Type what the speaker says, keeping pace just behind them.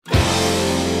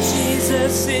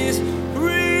Jesus is real.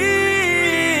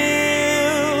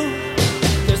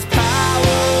 There's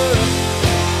power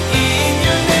in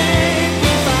your name.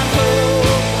 We find hope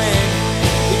when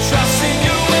we trust in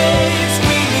your ways.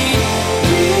 We need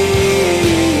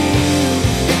real.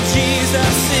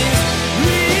 Jesus is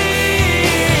real.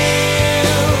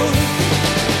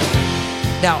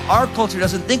 Now, our culture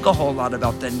doesn't think a whole lot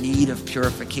about the need of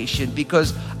purification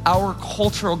because our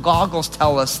cultural goggles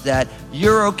tell us that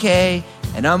you're okay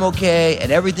and I'm okay and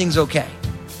everything's okay,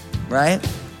 right?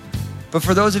 But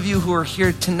for those of you who are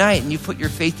here tonight and you put your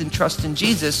faith and trust in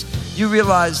Jesus, you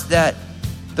realize that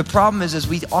the problem is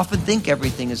we often think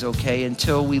everything is okay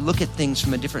until we look at things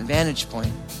from a different vantage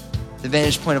point, the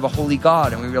vantage point of a holy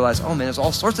God, and we realize, oh man, there's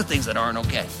all sorts of things that aren't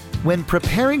okay. When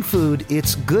preparing food,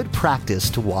 it's good practice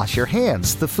to wash your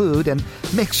hands, the food, and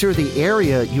make sure the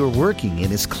area you're working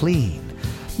in is clean.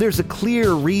 There's a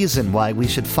clear reason why we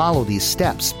should follow these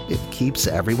steps. It keeps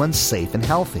everyone safe and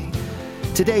healthy.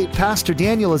 Today, Pastor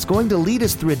Daniel is going to lead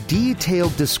us through a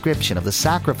detailed description of the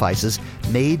sacrifices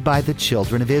made by the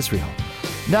children of Israel.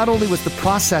 Not only was the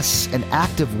process an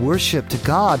act of worship to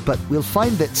God, but we'll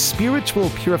find that spiritual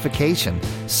purification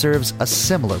serves a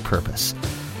similar purpose.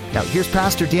 Now, here's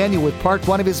Pastor Daniel with part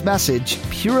 1 of his message,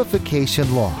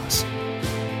 Purification Laws.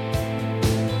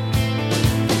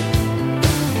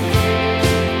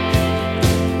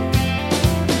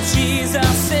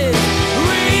 Jesus is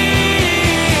real.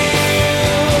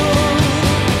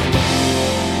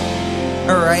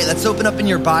 All right, let's open up in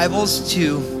your Bibles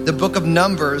to the book of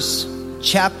Numbers,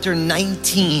 chapter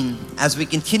 19, as we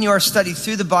continue our study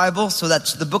through the Bible. So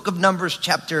that's the book of Numbers,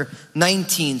 chapter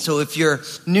 19. So if you're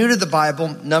new to the Bible,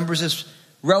 Numbers is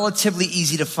relatively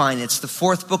easy to find. It's the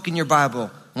 4th book in your Bible.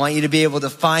 I want you to be able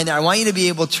to find that. I want you to be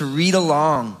able to read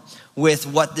along with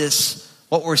what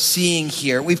we're seeing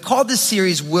here. We've called this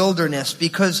series Wilderness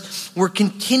because we're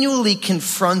continually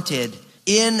confronted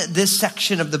in this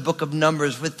section of the book of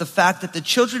Numbers with the fact that the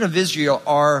children of Israel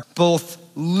are both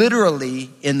literally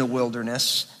in the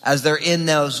wilderness, as they're in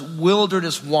those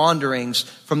wilderness wanderings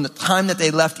from the time that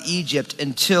they left Egypt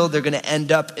until they're going to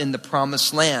end up in the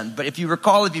promised land. But if you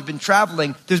recall, if you've been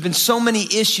traveling, there's been so many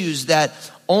issues that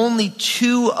only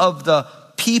 2 of the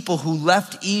people who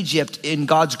left Egypt in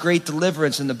God's great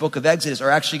deliverance in the book of Exodus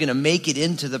are actually going to make it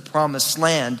into the promised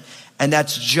land, and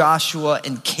that's Joshua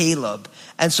and Caleb.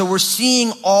 And so we're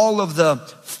seeing all of the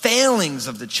failings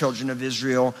of the children of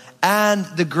Israel and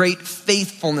the great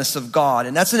faithfulness of God.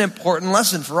 And that's an important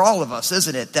lesson for all of us,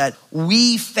 isn't it? That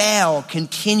we fail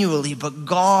continually, but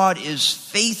God is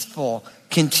faithful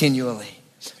continually.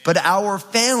 But our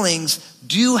failings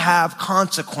do have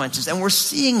consequences, and we're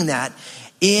seeing that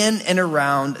in and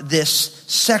around this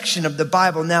section of the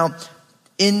Bible. Now,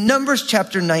 in Numbers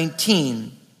chapter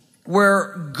 19,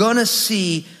 we're gonna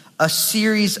see a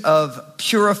series of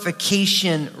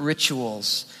purification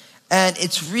rituals. And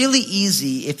it's really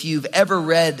easy, if you've ever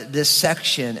read this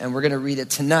section, and we're going to read it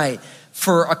tonight,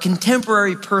 for a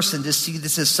contemporary person to see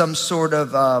this as some sort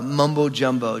of mumbo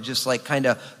jumbo, just like kind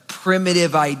of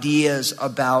primitive ideas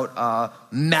about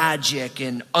magic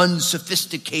and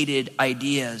unsophisticated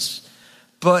ideas.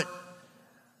 But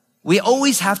we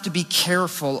always have to be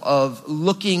careful of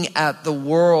looking at the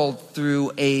world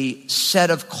through a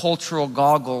set of cultural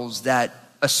goggles that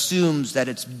assumes that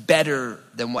it's better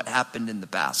than what happened in the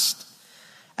past.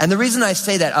 And the reason I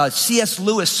say that, C.S.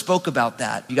 Lewis spoke about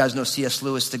that. You guys know C.S.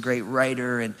 Lewis, the great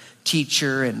writer and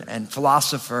teacher and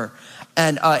philosopher.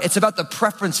 And it's about the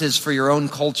preferences for your own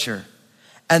culture.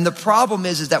 And the problem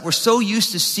is that we're so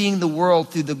used to seeing the world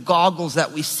through the goggles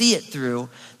that we see it through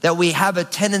that we have a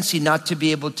tendency not to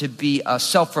be able to be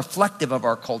self-reflective of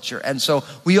our culture. And so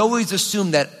we always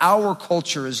assume that our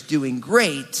culture is doing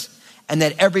great and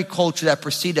that every culture that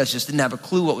preceded us just didn't have a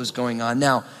clue what was going on.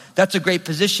 Now, that's a great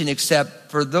position,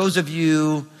 except for those of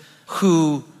you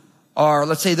who are,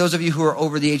 let's say those of you who are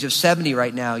over the age of 70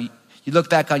 right now, you look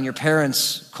back on your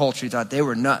parents' culture, you thought they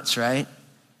were nuts, right?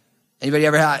 Anybody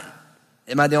ever had...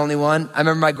 Am I the only one? I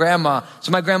remember my grandma.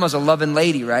 So my grandma's a loving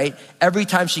lady, right? Every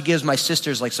time she gives my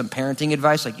sisters like some parenting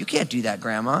advice, like, you can't do that,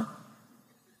 grandma.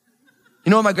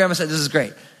 You know what my grandma said? This is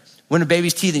great. When a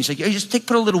baby's teething, she's like, you just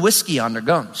put a little whiskey on their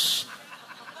gums.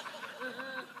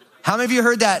 How many of you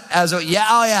heard that as a,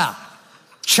 yeah.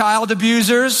 Child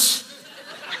abusers,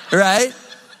 right?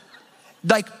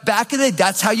 Like back in the day,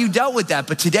 that's how you dealt with that.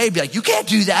 But today, be like, you can't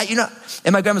do that, you know?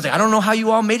 And my grandma's like, I don't know how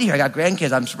you all made it here. I got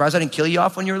grandkids. I'm surprised I didn't kill you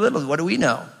off when you were little. What do we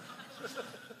know?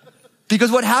 Because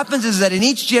what happens is that in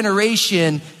each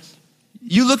generation,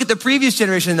 you look at the previous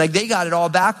generation, like they got it all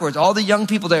backwards. All the young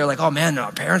people there are like, oh man,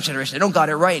 our parents' generation, they don't got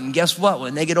it right. And guess what?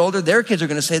 When they get older, their kids are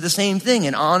going to say the same thing,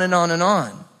 and on and on and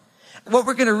on. What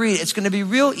we're going to read, it's going to be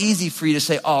real easy for you to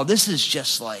say, oh, this is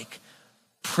just like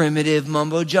primitive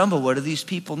mumbo jumbo. What do these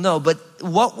people know? But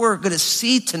what we're going to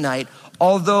see tonight,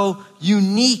 although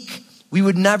unique, we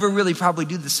would never really probably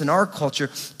do this in our culture,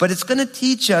 but it's going to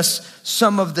teach us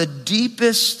some of the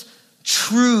deepest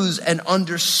truths and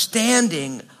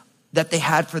understanding that they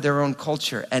had for their own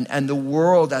culture and the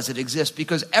world as it exists.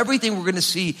 Because everything we're going to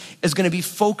see is going to be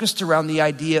focused around the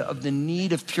idea of the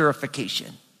need of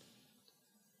purification.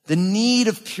 The need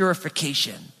of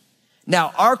purification.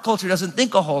 Now, our culture doesn't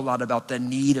think a whole lot about the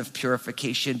need of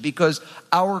purification because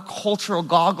our cultural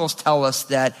goggles tell us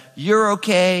that you're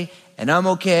okay and I'm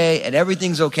okay and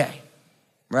everything's okay,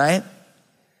 right?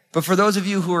 But for those of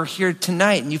you who are here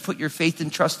tonight and you put your faith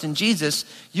and trust in Jesus,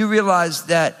 you realize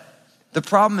that the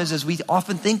problem is we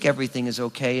often think everything is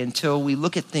okay until we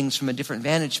look at things from a different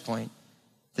vantage point,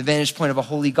 the vantage point of a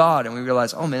holy God, and we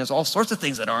realize, oh man, there's all sorts of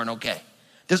things that aren't okay.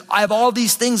 I have all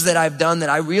these things that I've done that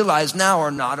I realize now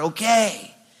are not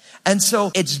okay. And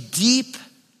so it's deep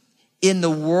in the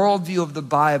worldview of the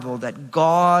Bible that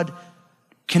God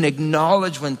can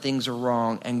acknowledge when things are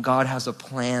wrong and God has a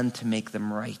plan to make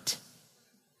them right.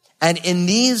 And in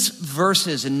these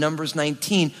verses in Numbers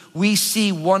 19, we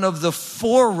see one of the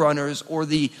forerunners or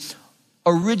the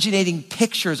originating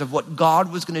pictures of what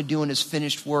God was going to do in his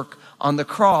finished work on the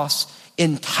cross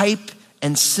in type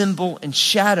and symbol and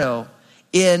shadow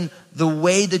in the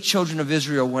way the children of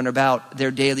Israel went about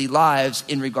their daily lives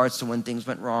in regards to when things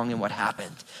went wrong and what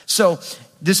happened. So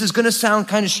this is going to sound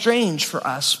kind of strange for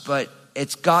us, but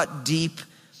it's got deep,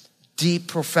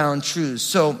 profound truths.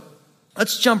 So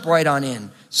let's jump right on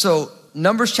in. So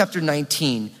Numbers chapter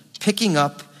 19, picking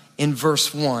up in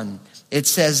verse 1, it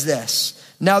says this: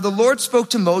 Now the Lord spoke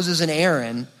to Moses and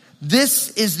Aaron, this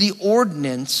is the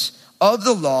ordinance of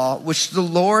the law which the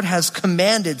Lord has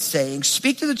commanded, saying,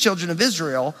 speak to the children of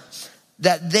Israel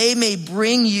that they may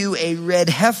bring you a red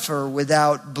heifer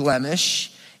without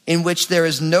blemish, in which there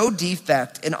is no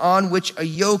defect and on which a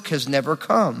yoke has never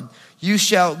come. You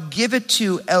shall give it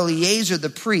to Eleazar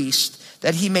the priest,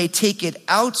 that he may take it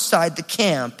outside the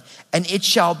camp, and it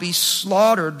shall be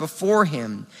slaughtered before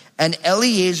him. And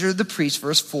Eleazar the priest,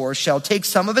 verse 4, shall take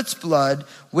some of its blood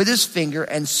with his finger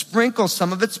and sprinkle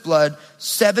some of its blood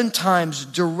 7 times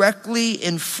directly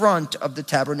in front of the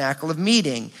tabernacle of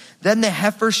meeting. Then the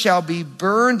heifer shall be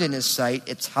burned in his sight.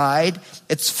 Its hide,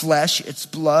 its flesh, its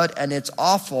blood, and its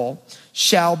offal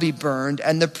shall be burned.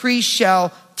 And the priest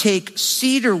shall take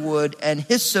cedar wood and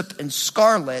hyssop and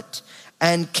scarlet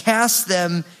and cast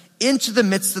them into the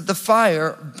midst of the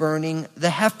fire, burning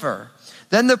the heifer.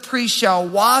 Then the priest shall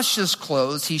wash his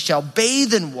clothes, he shall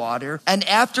bathe in water, and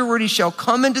afterward he shall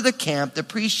come into the camp. The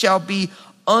priest shall be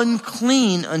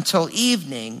unclean until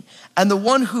evening, and the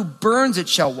one who burns it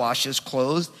shall wash his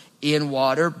clothes in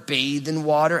water, bathe in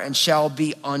water, and shall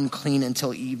be unclean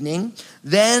until evening.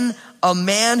 Then a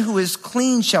man who is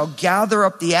clean shall gather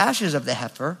up the ashes of the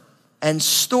heifer and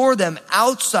store them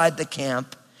outside the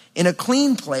camp in a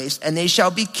clean place, and they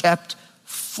shall be kept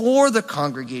for the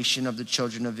congregation of the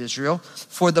children of Israel.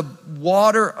 For the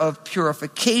water of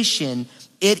purification,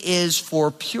 it is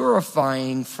for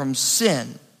purifying from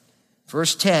sin.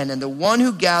 Verse 10, and the one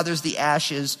who gathers the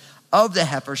ashes of the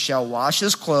heifer shall wash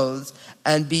his clothes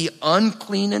and be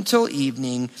unclean until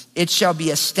evening. It shall be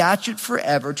a statute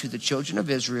forever to the children of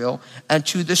Israel and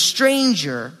to the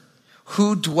stranger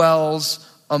who dwells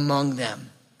among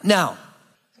them. Now,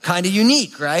 kind of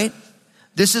unique, right?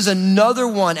 This is another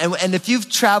one. And if you've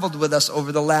traveled with us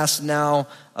over the last now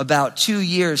about 2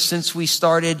 years since we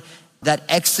started that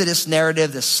Exodus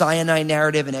narrative, the Sinai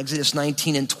narrative in Exodus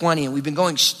 19 and 20, and we've been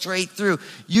going straight through,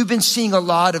 you've been seeing a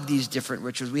lot of these different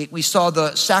rituals. We saw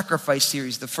the sacrifice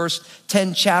series, the first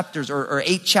 10 chapters or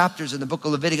 8 chapters in the book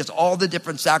of Leviticus, all the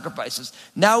different sacrifices.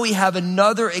 Now we have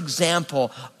another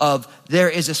example of there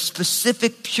is a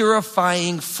specific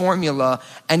purifying formula,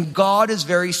 and God is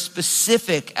very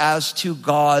specific as to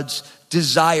God's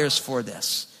desires for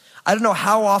this. I don't know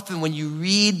how often when you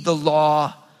read the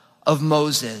law of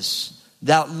Moses,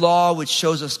 that law which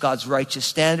shows us God's righteous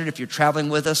standard. If you're traveling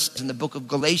with us in the book of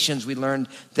Galatians, we learned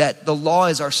that the law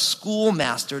is our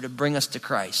schoolmaster to bring us to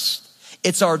Christ.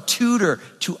 It's our tutor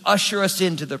to usher us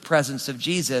into the presence of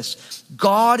Jesus.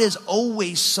 God is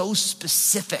always so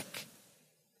specific.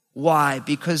 Why?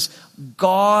 Because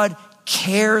God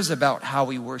cares about how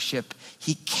we worship.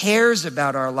 He cares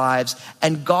about our lives,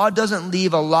 and God doesn't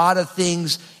leave a lot of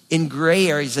things in gray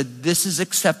areas that this is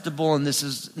acceptable and this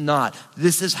is not.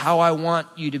 This is how I want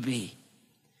you to be.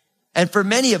 And for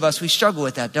many of us, we struggle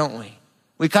with that, don't we?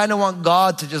 We kind of want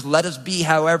God to just let us be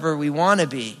however we want to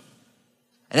be.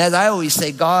 And as I always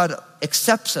say, God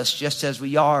accepts us just as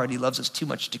we are, and he loves us too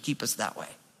much to keep us that way.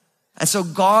 And so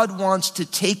God wants to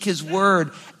take his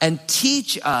word and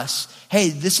teach us, hey,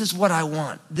 this is what I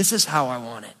want. This is how I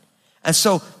want it. And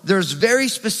so there's very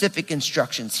specific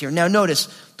instructions here. Now notice,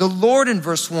 the Lord in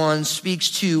verse 1 speaks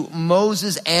to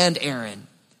Moses and Aaron.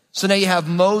 So now you have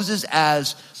Moses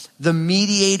as the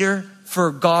mediator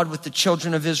for God with the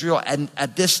children of Israel and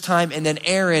at this time, and then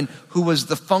Aaron, who was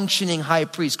the functioning high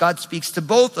priest. God speaks to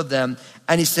both of them,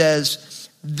 and he says,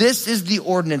 this is the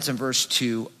ordinance in verse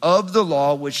 2 of the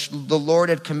law which the Lord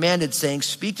had commanded, saying,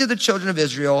 speak to the children of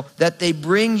Israel that they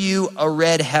bring you a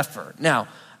red heifer. Now,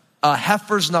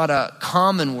 heifer's not a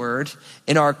common word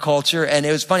in our culture, and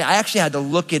it was funny. I actually had to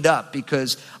look it up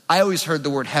because I always heard the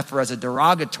word heifer as a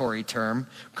derogatory term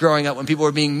growing up when people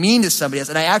were being mean to somebody else,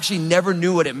 and I actually never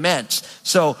knew what it meant.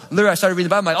 So literally I started reading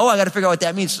the Bible, I'm like, oh, I got to figure out what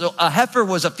that means. So a heifer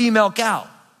was a female cow.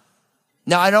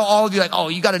 Now I know all of you are like, oh,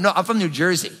 you got to know, I'm from New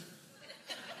Jersey.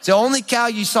 The only cow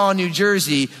you saw in New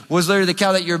Jersey was literally the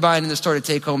cow that you're buying in the store to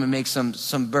take home and make some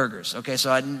burgers. Okay,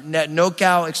 so no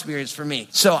cow experience for me.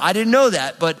 So I didn't know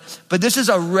that, but this is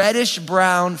a reddish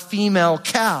brown female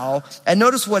cow. And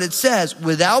notice what it says,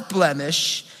 without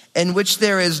blemish, in which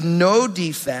there is no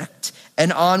defect,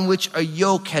 and on which a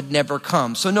yoke had never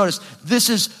come. So notice,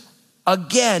 this is,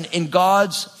 again, in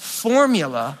God's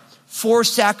formula for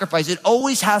sacrifice. It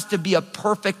always has to be a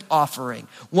perfect offering,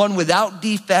 one without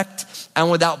defect and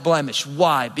without blemish.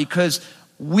 Why? Because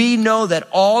we know that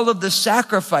all of the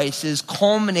sacrifices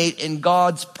culminate in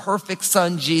God's perfect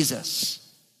son, Jesus,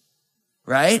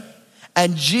 right?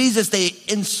 And Jesus, they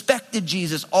inspected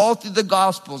Jesus all through the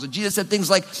Gospels. And Jesus said things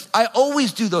like, I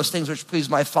always do those things which please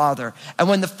my Father. And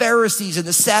when the Pharisees and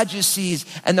the Sadducees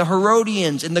and the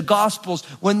Herodians in the Gospels,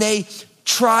 when they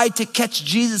tried to catch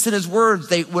Jesus in his words,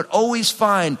 they would always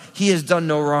find he has done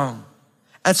no wrong.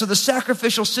 And so the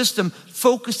sacrificial system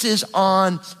focuses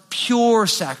on pure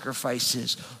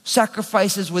sacrifices,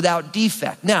 sacrifices without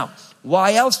defect. Now,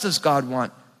 why else does God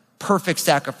want perfect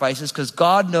sacrifices? Because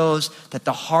God knows that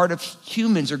the heart of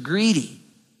humans are greedy.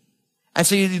 And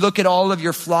so you look at all of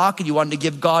your flock and you wanted to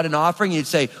give God an offering, and you'd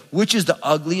say, which is the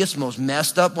ugliest, most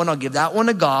messed up one? I'll give that one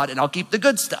to God and I'll keep the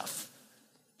good stuff.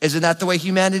 Isn't that the way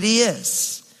humanity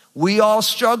is? We all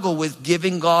struggle with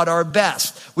giving God our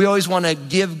best. We always want to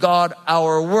give God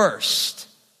our worst,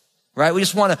 right?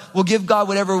 We'll give God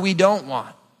whatever we don't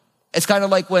want. It's kind of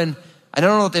like when, I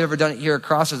don't know if they've ever done it here at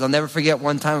Crossroads. I'll never forget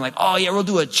one time, like, oh yeah, we'll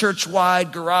do a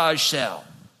church-wide garage sale.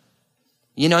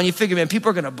 You know, and you figure, man, people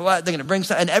are they're going to bring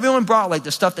stuff. And everyone brought like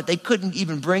the stuff that they couldn't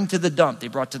even bring to the dump, they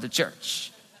brought to the church.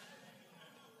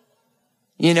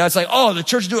 You know, it's like, oh, the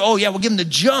church oh yeah, we'll give them the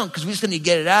junk because we're just going to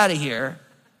get it out of here,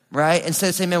 right? Instead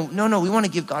of saying, man, no, we want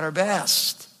to give God our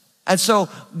best. And so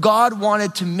God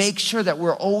wanted to make sure that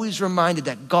we're always reminded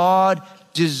that God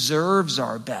deserves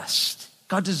our best.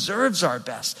 God deserves our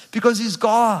best because he's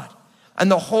God. And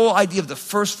the whole idea of the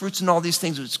first fruits and all these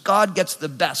things is God gets the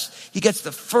best. He gets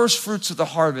the first fruits of the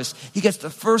harvest. He gets the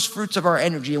first fruits of our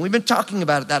energy. And we've been talking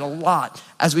about that a lot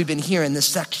as we've been here in this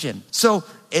section. So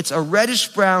it's a reddish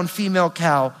brown female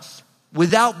cow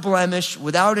without blemish,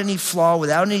 without any flaw,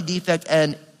 without any defect,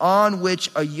 and on which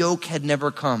a yoke had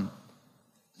never come.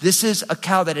 This is a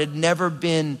cow that had never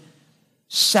been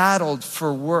saddled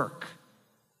for work.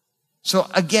 So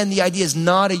again, the idea is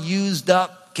not a used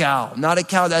up cow, not a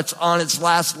cow that's on its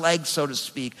last leg, so to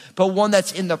speak, but one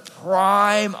that's in the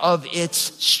prime of its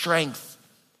strength.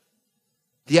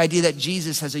 The idea that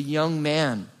Jesus, as a young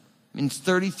man,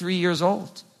 33 years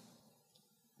old,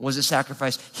 was a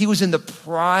sacrifice. He was in the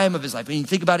prime of his life. When you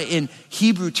think about it in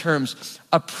Hebrew terms,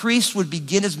 a priest would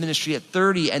begin his ministry at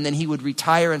 30 and then he would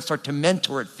retire and start to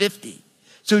mentor at 50.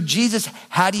 So Jesus,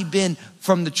 had he been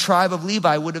from the tribe of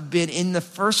Levi, would have been in the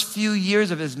first few years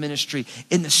of his ministry,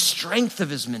 in the strength of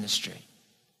his ministry.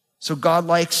 So God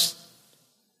likes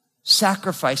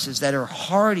sacrifices that are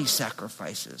hearty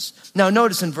sacrifices. Now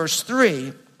notice in verse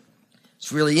 3,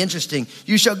 it's really interesting.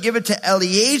 You shall give it to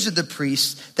Eleazar the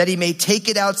priest, that he may take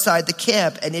it outside the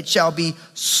camp, and it shall be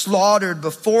slaughtered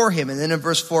before him. And then in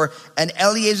verse 4, and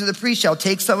Eleazar the priest shall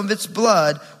take some of its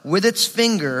blood with its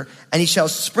finger, and he shall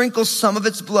sprinkle some of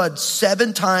its blood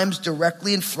 7 times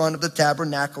directly in front of the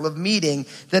tabernacle of meeting.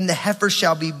 Then the heifer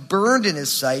shall be burned in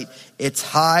his sight. Its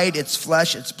hide, its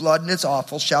flesh, its blood, and its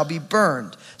offal shall be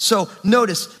burned. So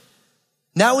notice,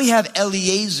 now we have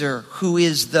Eleazar, who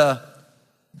is the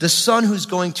son who's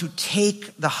going to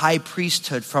take the high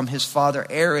priesthood from his father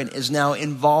Aaron, is now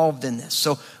involved in this.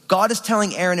 So God is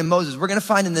telling Aaron and Moses, we're going to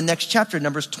find in the next chapter,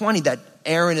 Numbers 20, that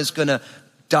Aaron is going to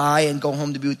die and go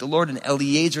home to be with the Lord, and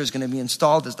Eleazar is going to be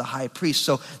installed as the high priest.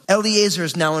 So Eleazar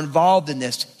is now involved in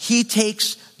this. He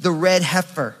takes the red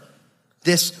heifer,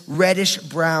 this reddish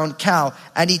brown cow,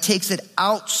 and he takes it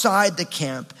outside the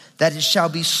camp, that it shall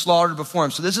be slaughtered before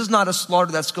him. So this is not a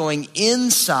slaughter that's going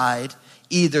inside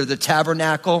either the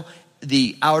tabernacle,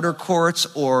 the outer courts,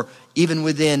 or even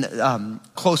within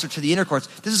closer to the inner courts.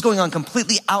 This is going on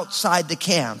completely outside the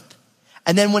camp.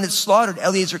 And then when it's slaughtered,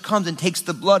 Eleazar comes and takes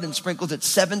the blood and sprinkles it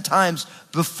 7 times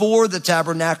before the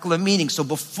tabernacle of meeting. So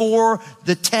before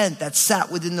the tent that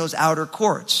sat within those outer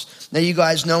courts. Now you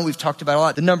guys know, we've talked about it a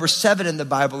lot. The number 7 in the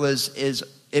Bible is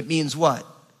it means what?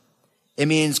 It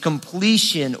means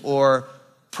completion or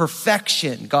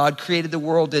perfection. God created the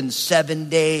world in 7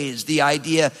 days. The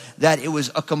idea that it was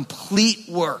a complete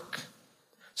work.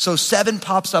 So 7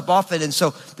 pops up often. And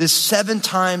so this 7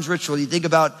 times ritual, you think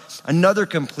about another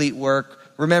complete work.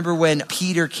 Remember when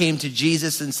Peter came to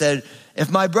Jesus and said,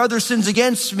 if my brother sins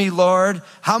against me, Lord,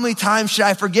 how many times should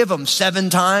I forgive him? 7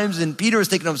 times? And Peter was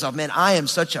thinking to himself, man, I am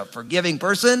such a forgiving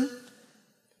person.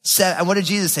 And what did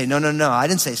Jesus say? No. I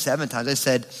didn't say 7 times. I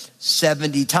said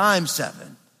 70 times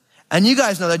 7. And you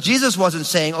guys know that Jesus wasn't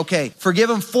saying, okay, forgive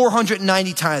him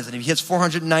 490 times. And if he hits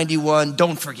 491,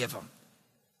 don't forgive him.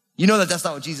 You know that that's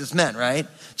not what Jesus meant, right?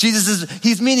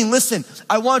 He's meaning, listen,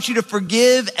 I want you to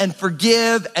forgive and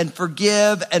forgive and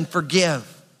forgive and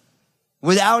forgive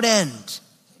without end.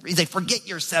 He's like, forget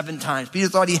your 7 times. Peter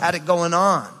thought he had it going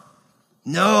on.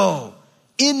 No,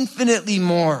 infinitely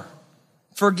more.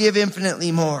 Forgive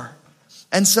infinitely more.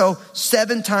 And so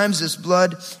 7 times this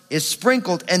blood is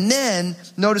sprinkled. And then,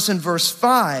 notice in verse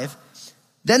 5,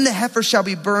 then the heifer shall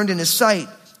be burned in his sight.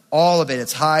 All of it,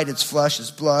 its hide, its flesh,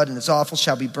 its blood, and its offal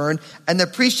shall be burned. And the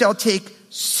priest shall take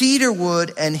cedar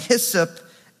wood and hyssop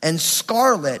and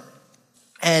scarlet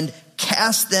and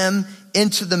cast them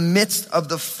into the midst of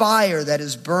the fire that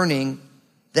is burning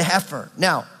the heifer.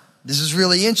 Now, this is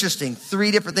really interesting.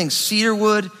 3 different things: cedar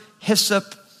wood, hyssop,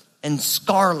 and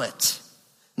scarlet.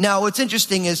 Now, what's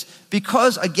interesting is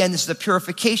because, again, this is a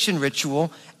purification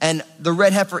ritual, and the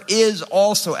red heifer is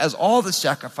also, as all the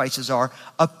sacrifices are,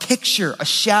 a picture, a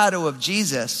shadow of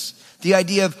Jesus. The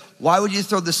idea of why would you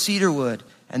throw the cedar wood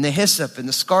and the hyssop and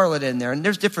the scarlet in there? And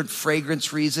there's different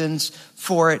fragrance reasons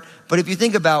for it. But if you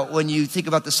think about, when you think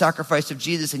about the sacrifice of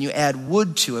Jesus and you add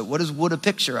wood to it, what is wood a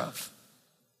picture of?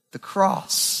 The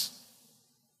cross,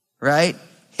 right?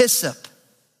 Hyssop.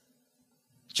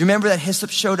 Do you remember that hyssop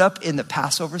showed up in the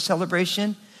Passover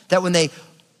celebration? That when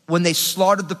they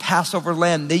slaughtered the Passover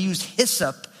lamb, they used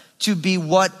hyssop to be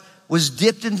what was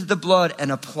dipped into the blood and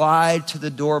applied to the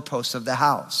doorposts of the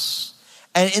house.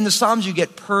 And in the Psalms you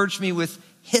get, purge me with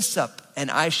hyssop and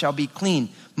I shall be clean.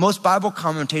 Most Bible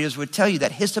commentators would tell you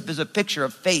that hyssop is a picture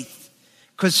of faith,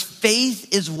 because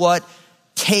faith is what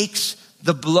takes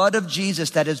the blood of Jesus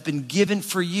that has been given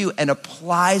for you and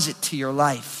applies it to your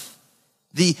life.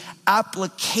 The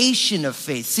application of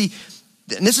faith. See,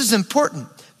 and this is important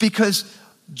because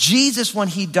Jesus, when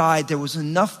he died, there was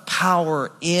enough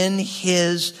power in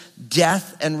his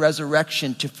death and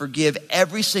resurrection to forgive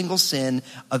every single sin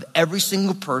of every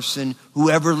single person who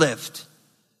ever lived.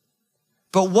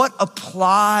 But what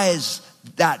applies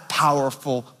that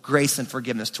powerful grace and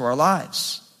forgiveness to our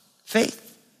lives?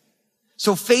 Faith.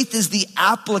 So faith is the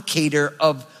applicator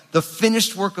of the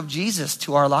finished work of Jesus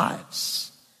to our lives.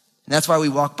 And that's why we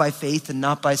walk by faith and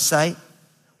not by sight.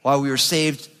 Why we were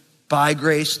saved by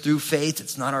grace through faith.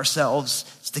 It's not ourselves.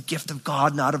 It's the gift of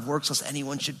God, not of works, lest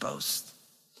anyone should boast.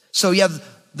 So you have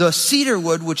the cedar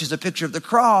wood, which is a picture of the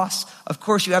cross. Of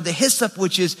course, you have the hyssop,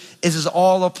 which is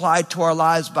all applied to our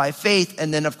lives by faith.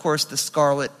 And then, of course, the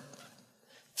scarlet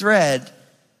thread.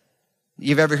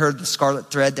 You've ever heard the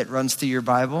scarlet thread that runs through your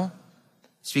Bible?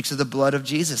 It speaks of the blood of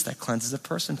Jesus that cleanses a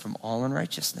person from all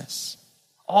unrighteousness.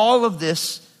 All of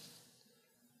this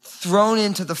thrown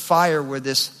into the fire where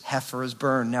this heifer is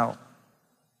burned. Now,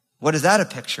 what is that a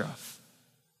picture of?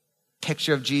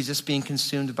 Picture of Jesus being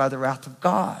consumed by the wrath of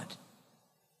God.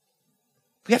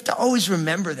 We have to always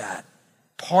remember that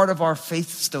part of our faith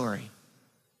story.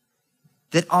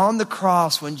 That on the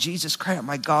cross, when Jesus cried out,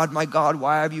 my God,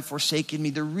 why have you forsaken me?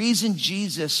 The reason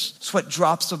Jesus sweat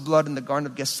drops of blood in the Garden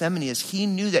of Gethsemane is he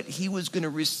knew that he was going to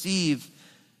receive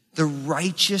the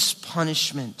righteous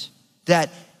punishment that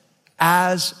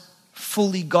as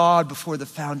fully God before the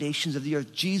foundations of the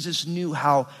earth, Jesus knew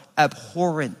how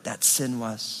abhorrent that sin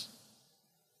was.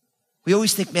 We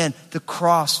always think, man, the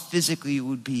cross physically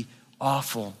would be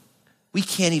awful. We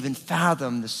can't even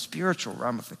fathom the spiritual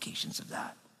ramifications of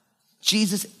that.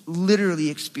 Jesus literally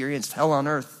experienced hell on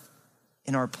earth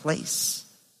in our place.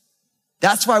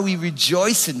 That's why we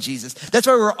rejoice in Jesus. That's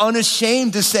why we're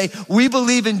unashamed to say we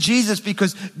believe in Jesus,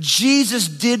 because Jesus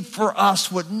did for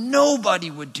us what nobody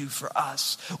would do for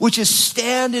us, which is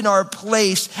stand in our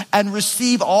place and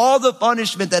receive all the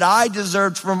punishment that I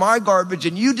deserved for my garbage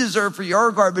and you deserve for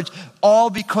your garbage,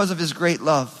 all because of his great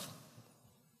love.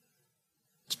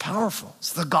 It's powerful.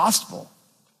 It's the gospel.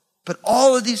 But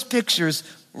all of these pictures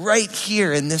right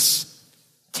here in this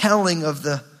telling of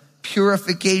the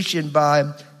purification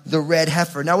by the red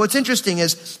heifer. Now what's interesting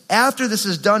is after this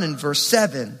is done in verse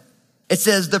 7, it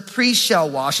says, the priest shall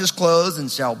wash his clothes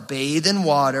and shall bathe in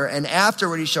water, and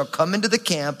afterward he shall come into the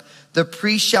camp. The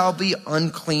priest shall be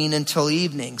unclean until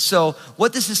evening. So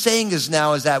what this is saying is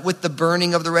that with the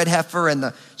burning of the red heifer and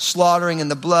the slaughtering and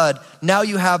the blood, now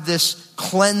you have this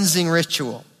cleansing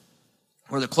ritual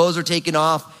where the clothes are taken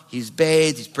off, he's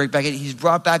bathed, he's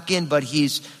brought back in, but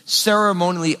he's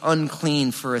ceremonially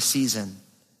unclean for a season.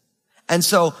 And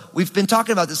so we've been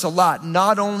talking about this a lot.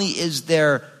 Not only is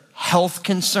there health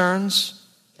concerns,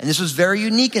 and this was very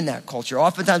unique in that culture.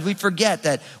 Oftentimes we forget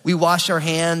that we wash our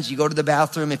hands. You go to the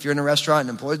bathroom if you're in a restaurant, and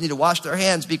employees need to wash their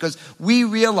hands because we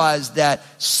realize that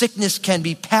sickness can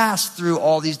be passed through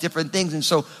all these different things. And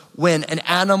so when an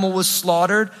animal was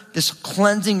slaughtered, this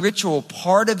cleansing ritual,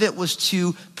 part of it was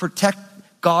to protect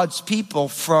God's people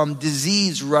from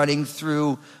disease running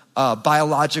through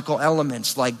biological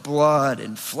elements like blood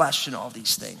and flesh and all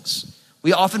these things.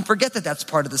 We often forget that that's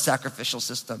part of the sacrificial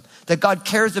system, that God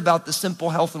cares about the simple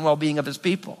health and well-being of his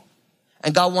people.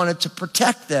 And God wanted to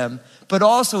protect them, but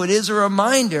also it is a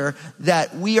reminder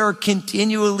that we are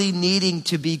continually needing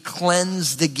to be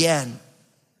cleansed again.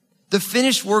 The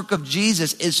finished work of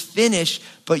Jesus is finished,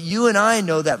 but you and I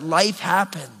know that life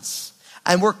happens.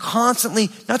 And we're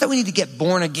constantly, not that we need to get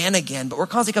born again, but we're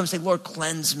constantly coming and say, Lord,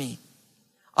 cleanse me.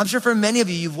 I'm sure for many of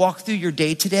you, you've walked through your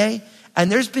day today,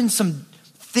 and there's been some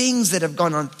things that have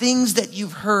gone on, things that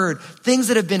you've heard, things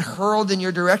that have been hurled in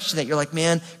your direction that you're like,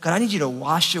 man, God, I need you to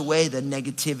wash away the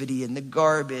negativity and the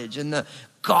garbage and the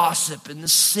gossip and the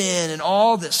sin and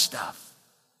all this stuff.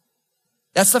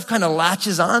 That stuff kind of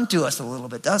latches on to us a little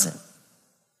bit, doesn't it?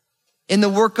 In the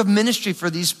work of ministry for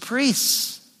these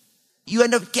priests, you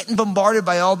end up getting bombarded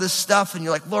by all this stuff and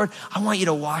you're like, Lord, I want you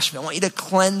to wash me. I want you to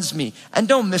cleanse me. And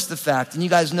don't miss the fact, and you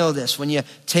guys know this, when you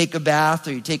take a bath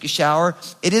or you take a shower,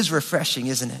 it is refreshing,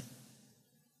 isn't it?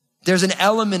 There's an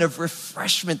element of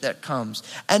refreshment that comes.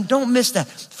 And don't miss that.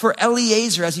 For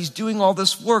Eliezer, as he's doing all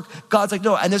this work, God's like,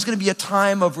 no, and there's going to be a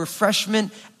time of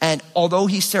refreshment. And although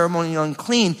he's ceremonially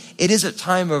unclean, it is a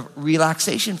time of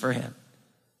relaxation for him.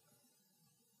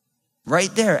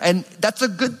 Right there. And that's a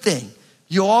good thing.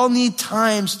 You all need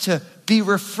times to be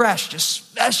refreshed,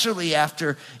 especially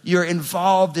after you're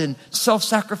involved in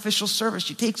self-sacrificial service.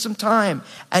 You take some time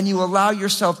and you allow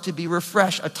yourself to be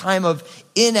refreshed, a time of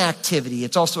inactivity.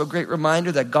 It's also a great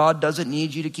reminder that God doesn't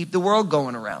need you to keep the world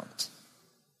going around.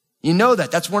 You know that.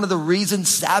 That's one of the reasons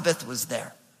Sabbath was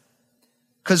there.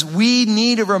 Because we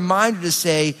need a reminder to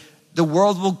say, the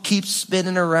world will keep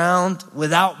spinning around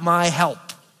without my help.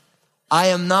 I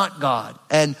am not God.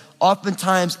 And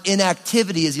oftentimes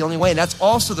inactivity is the only way. And that's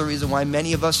also the reason why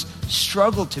many of us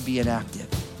struggle to be inactive.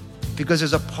 Because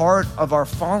there's a part of our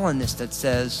fallenness that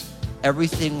says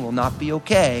everything will not be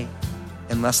okay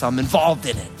unless I'm involved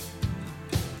in it.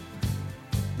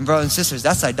 And brothers and sisters,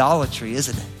 that's idolatry,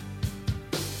 isn't it?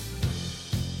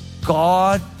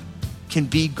 God can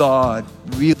be God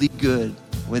really good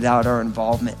without our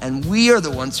involvement. And we are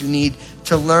the ones who need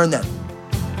to learn that.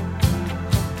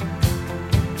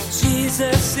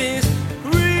 Jesus is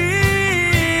real.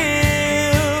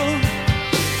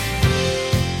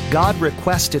 God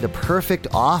requested a perfect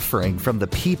offering from the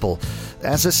people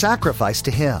as a sacrifice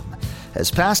to him.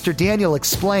 As Pastor Daniel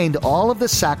explained, all of the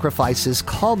sacrifices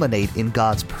culminate in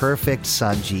God's perfect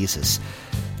Son, Jesus.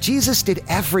 Jesus did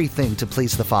everything to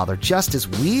please the Father, just as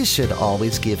we should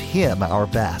always give him our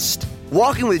best.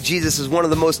 Walking with Jesus is one of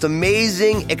the most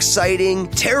amazing,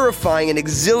 exciting, terrifying, and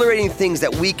exhilarating things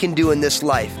that we can do in this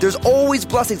life. There's always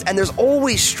blessings and there's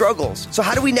always struggles. So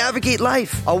how do we navigate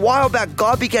life? A while back,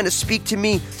 God began to speak to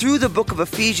me through the book of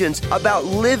Ephesians about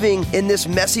living in this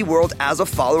messy world as a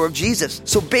follower of Jesus.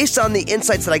 So based on the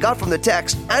insights that I got from the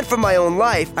text and from my own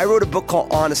life, I wrote a book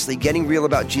called Honestly, Getting Real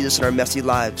About Jesus in Our Messy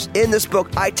Lives. In this book,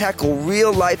 I tackle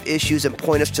real life issues and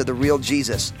point us to the real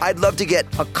Jesus. I'd love to get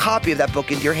a copy of that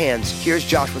book into your hands. Here's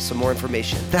Josh with some more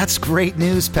information. That's great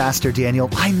news, Pastor Daniel.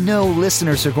 I know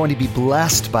listeners are going to be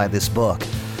blessed by this book.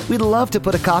 We'd love to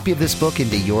put a copy of this book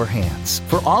into your hands.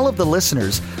 For all of the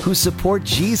listeners who support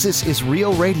Jesus is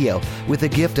Real Radio with a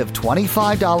gift of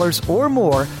 $25 or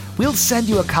more, we'll send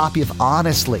you a copy of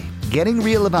Honestly, Getting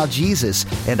Real About Jesus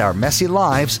and Our Messy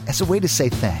Lives as a way to say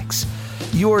thanks.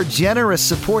 Your generous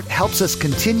support helps us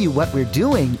continue what we're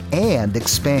doing and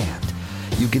expand.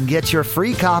 You can get your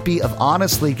free copy of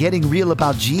Honestly Getting Real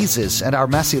About Jesus and Our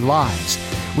Messy Lives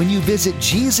when you visit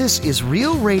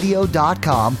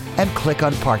JesusIsRealRadio.com and click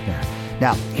on Partner.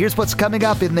 Now, here's what's coming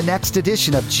up in the next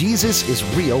edition of Jesus is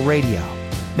Real Radio.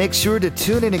 Make sure to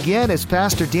tune in again as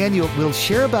Pastor Daniel will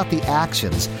share about the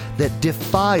actions that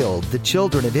defiled the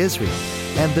children of Israel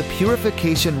and the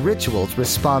purification rituals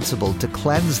responsible to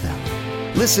cleanse them.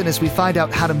 Listen as we find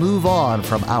out how to move on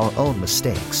from our own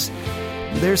mistakes.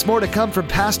 There's more to come from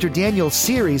Pastor Daniel's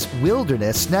series,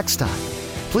 Wilderness, next time.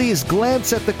 Please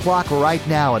glance at the clock right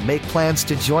now and make plans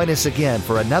to join us again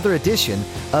for another edition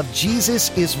of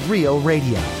Jesus is Real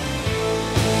Radio.